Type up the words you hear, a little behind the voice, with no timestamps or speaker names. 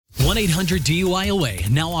1-800-DUI-AWAY,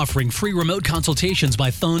 now offering free remote consultations by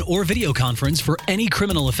phone or video conference for any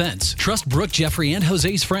criminal offense. Trust Brooke, Jeffrey, and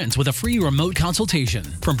Jose's friends with a free remote consultation.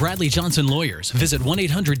 From Bradley Johnson Lawyers, visit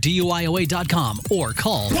 1-800-DUI-AWAY.com or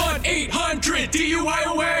call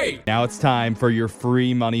 1-800-DUI-AWAY. Now it's time for your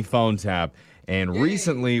free money phone tap. And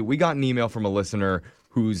recently, we got an email from a listener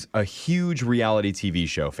who's a huge reality TV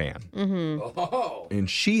show fan. And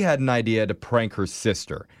she had an idea to prank her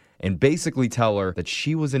sister and basically tell her that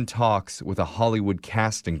she was in talks with a Hollywood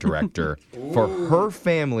casting director for her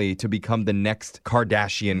family to become the next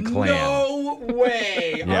Kardashian clan. No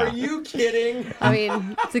way. Yeah. Are you kidding? I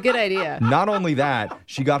mean, it's a good idea. Not only that,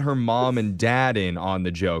 she got her mom and dad in on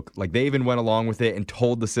the joke. Like, they even went along with it and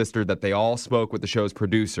told the sister that they all spoke with the show's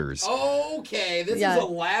producers. Okay, this Yeah. is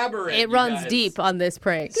elaborate. It you runs guys. deep on this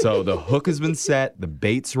prank. So the hook has been set, the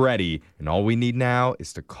bait's ready, and all we need now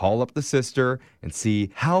is to call up the sister and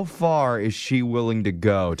see how far is she willing to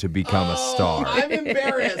go to become a star. I'm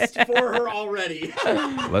embarrassed for her already.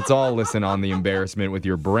 Let's all listen on the embarrassment with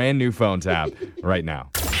your brand new phone tap right now.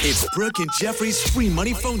 It's Brooke and Jeffrey's free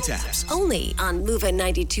money phone taps. Only on Moving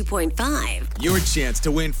 92.5. Your chance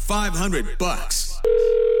to win $500.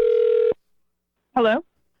 Hello?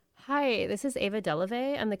 Hi, this is Ava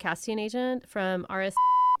Delave. I'm the casting agent from RS.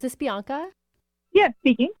 Is this Bianca? Yeah,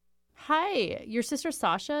 speaking. Hi, your sister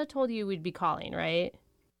Sasha told you we'd be calling, right?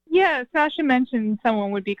 Yeah, Sasha mentioned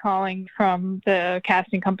someone would be calling from the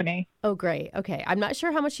casting company. Oh, great. Okay. I'm not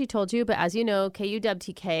sure how much she told you, but as you know,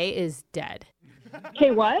 KUWTK is dead.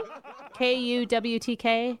 Okay, what?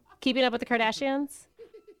 KUWTK? Keeping Up with the Kardashians?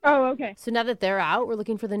 Oh, okay. So now that they're out, we're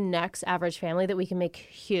looking for the next average family that we can make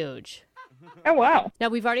huge. Oh, wow. Now,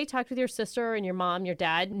 we've already talked with your sister and your mom, your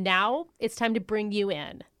dad. Now it's time to bring you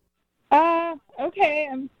in. Okay.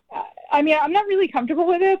 I mean, I'm not really comfortable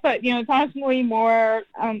with it, but, it's honestly more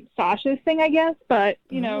Sasha's thing, I guess. But,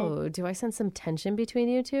 Oh, do I sense some tension between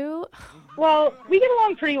you two? well, we get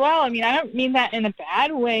along pretty well. I mean, I don't mean that in a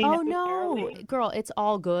bad way Oh, no. necessarily. Girl, it's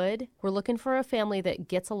all good. We're looking for a family that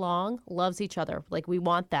gets along, loves each other. Like, we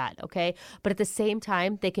want that, okay? But at the same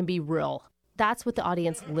time, they can be real. That's what the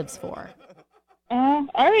audience lives for. All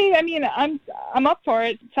right. I mean, I'm up for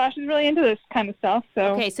it. Sasha's really into this kind of stuff, so.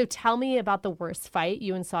 Okay, so tell me about the worst fight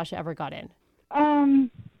you and Sasha ever got in.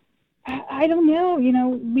 I don't know.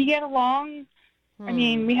 We get along. I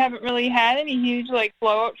mean, we haven't really had any huge,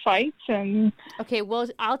 blowout fights, and... Okay, well,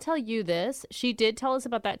 I'll tell you this. She did tell us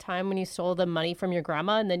about that time when you stole the money from your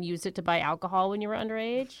grandma and then used it to buy alcohol when you were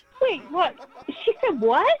underage. Wait, what? She said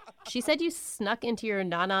what? She said you snuck into your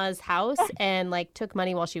Nana's house and, took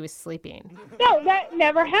money while she was sleeping. No, that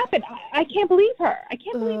never happened. I can't believe her. I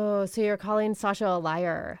can't believe... Oh, so you're calling Sasha a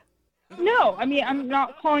liar. No, I mean, I'm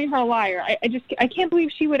not calling her a liar. I can't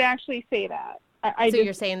believe she would actually say that. So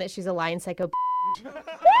you're saying that she's a lying psycho.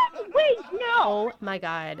 What? Wait, no. Oh my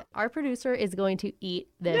God. Our producer is going to eat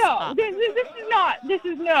this No, up. this is not. This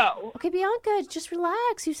is no. Okay, Bianca, just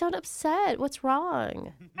relax. You sound upset. What's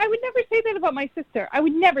wrong? I would never say that about my sister. I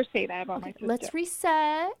would never say that about my sister. Let's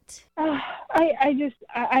reset.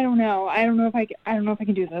 I don't know. I don't know if I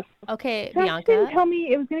can do this. Okay, Sasha Bianca. didn't tell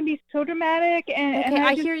me it was going to be so dramatic, and Okay,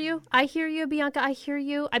 I just... hear you. I hear you, Bianca. I hear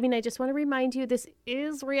you. I mean, I just want to remind you this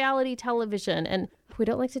is reality television, and we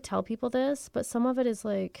don't like to tell people this, but some of it is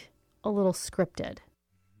a little scripted.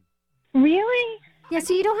 Really? Yeah,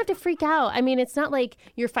 so you don't have to freak out. I mean, it's not like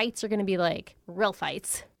your fights are going to be real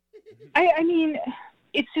fights. I mean,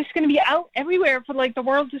 it's just going to be out everywhere for the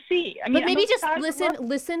world to see. I mean, But maybe I'm just outside the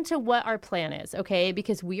listen to what our plan is, okay?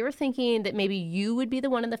 Because we were thinking that maybe you would be the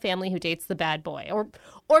one in the family who dates the bad boy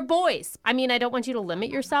or boys. I mean, I don't want you to limit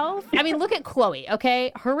yourself. I mean, look at Chloe,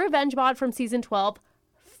 okay? Her revenge bod from season 12,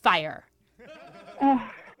 fire.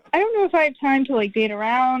 I don't know if I have time to date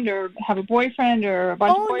around or have a boyfriend or a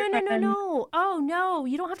bunch of Oh, boyfriends. no. Oh, no.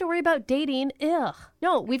 You don't have to worry about dating. Ugh.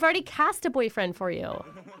 No, we've already cast a boyfriend for you.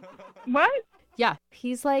 What? Yeah,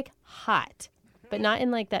 he's hot, but not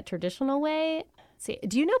in that traditional way. See,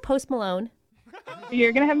 do you know Post Malone?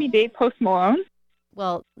 You're going to have me date Post Malone?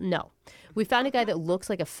 Well, no. We found a guy that looks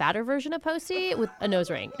like a fatter version of Posty with a nose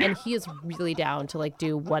ring, and he is really down to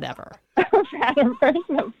do whatever. A fatter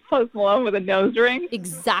version of Post Malone with a nose ring?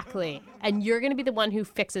 Exactly. And you're going to be the one who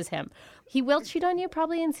fixes him. He will cheat on you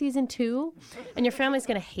probably in season 2, and your family's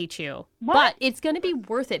going to hate you. What? But it's going to be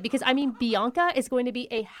worth it because, Bianca is going to be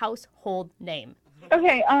a household name.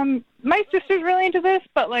 Okay, my sister's really into this,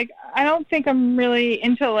 but I don't think I'm really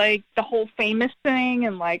into the whole famous thing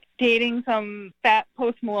and dating some fat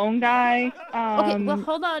Post Malone guy. Okay, well,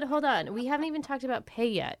 hold on. We haven't even talked about pay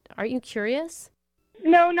yet. Aren't you curious?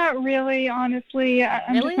 No, not really, honestly.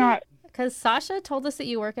 I'm Really? just not. Because Sasha told us that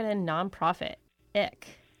you work at a nonprofit. Ick.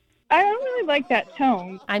 I don't really like that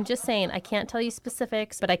tone. I'm just saying, I can't tell you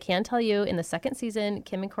specifics, but I can tell you in the second season,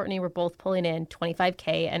 Kim and Courtney were both pulling in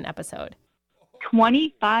 $25K an episode.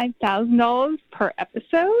 $25,000 per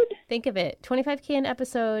episode? Think of it. $25K an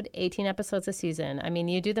episode, 18 episodes a season. I mean,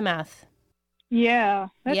 you do the math. Yeah.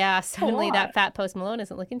 Yeah, suddenly lot. that fat Post Malone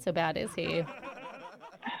isn't looking so bad, is he?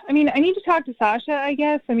 I mean, I need to talk to Sasha, I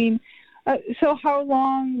guess. I mean, so how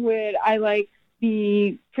long would I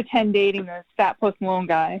be pretend dating this fat Post Malone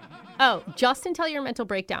guy? Oh, just until your mental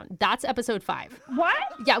breakdown. That's episode 5. What?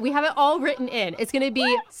 Yeah, we have it all written in. It's going to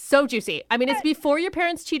be so juicy. I mean, it's before your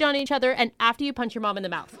parents cheat on each other and after you punch your mom in the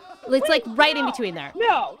mouth. It's right in between there.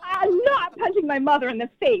 No, I'm not punching my mother in the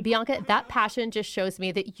face. Bianca, that passion just shows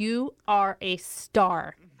me that you are a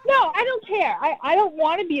star. No, I don't care. I don't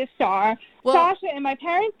want to be a star. Well, Sasha and my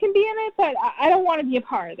parents can be in it, but I don't want to be a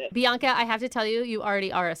part of it. Bianca, I have to tell you, you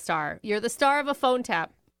already are a star. You're the star of a phone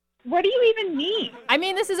tap. What do you even mean? I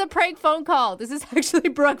mean, this is a prank phone call. This is actually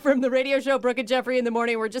Brooke from the radio show Brooke and Jeffrey in the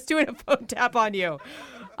Morning. We're just doing a phone tap on you.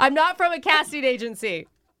 I'm not from a casting agency.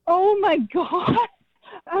 Oh, my God.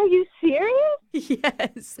 Are you serious?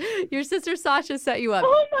 Yes. Your sister Sasha set you up.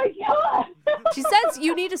 Oh, my God. She says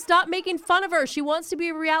you need to stop making fun of her. She wants to be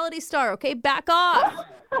a reality star, okay? Back off.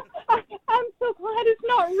 I'm so glad it's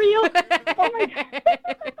not real. Oh, my God.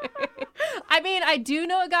 I mean, I do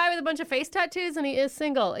know a guy with a bunch of face tattoos, and he is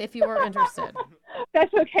single, if you are interested.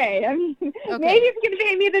 That's okay. I mean, maybe if you can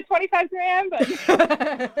pay me the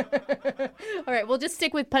 $25,000, but... All right, we'll just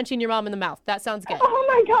stick with punching your mom in the mouth. That sounds good. Oh,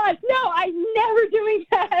 my God. No, I'm never doing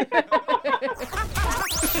that.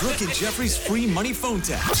 Brooke and Jeffrey's free money phone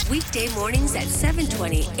tap. Weekday mornings at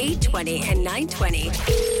 7:20, 8:20, and 9:20.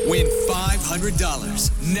 Win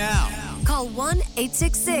 $500 now. Call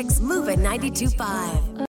 1-866-MOVE-925.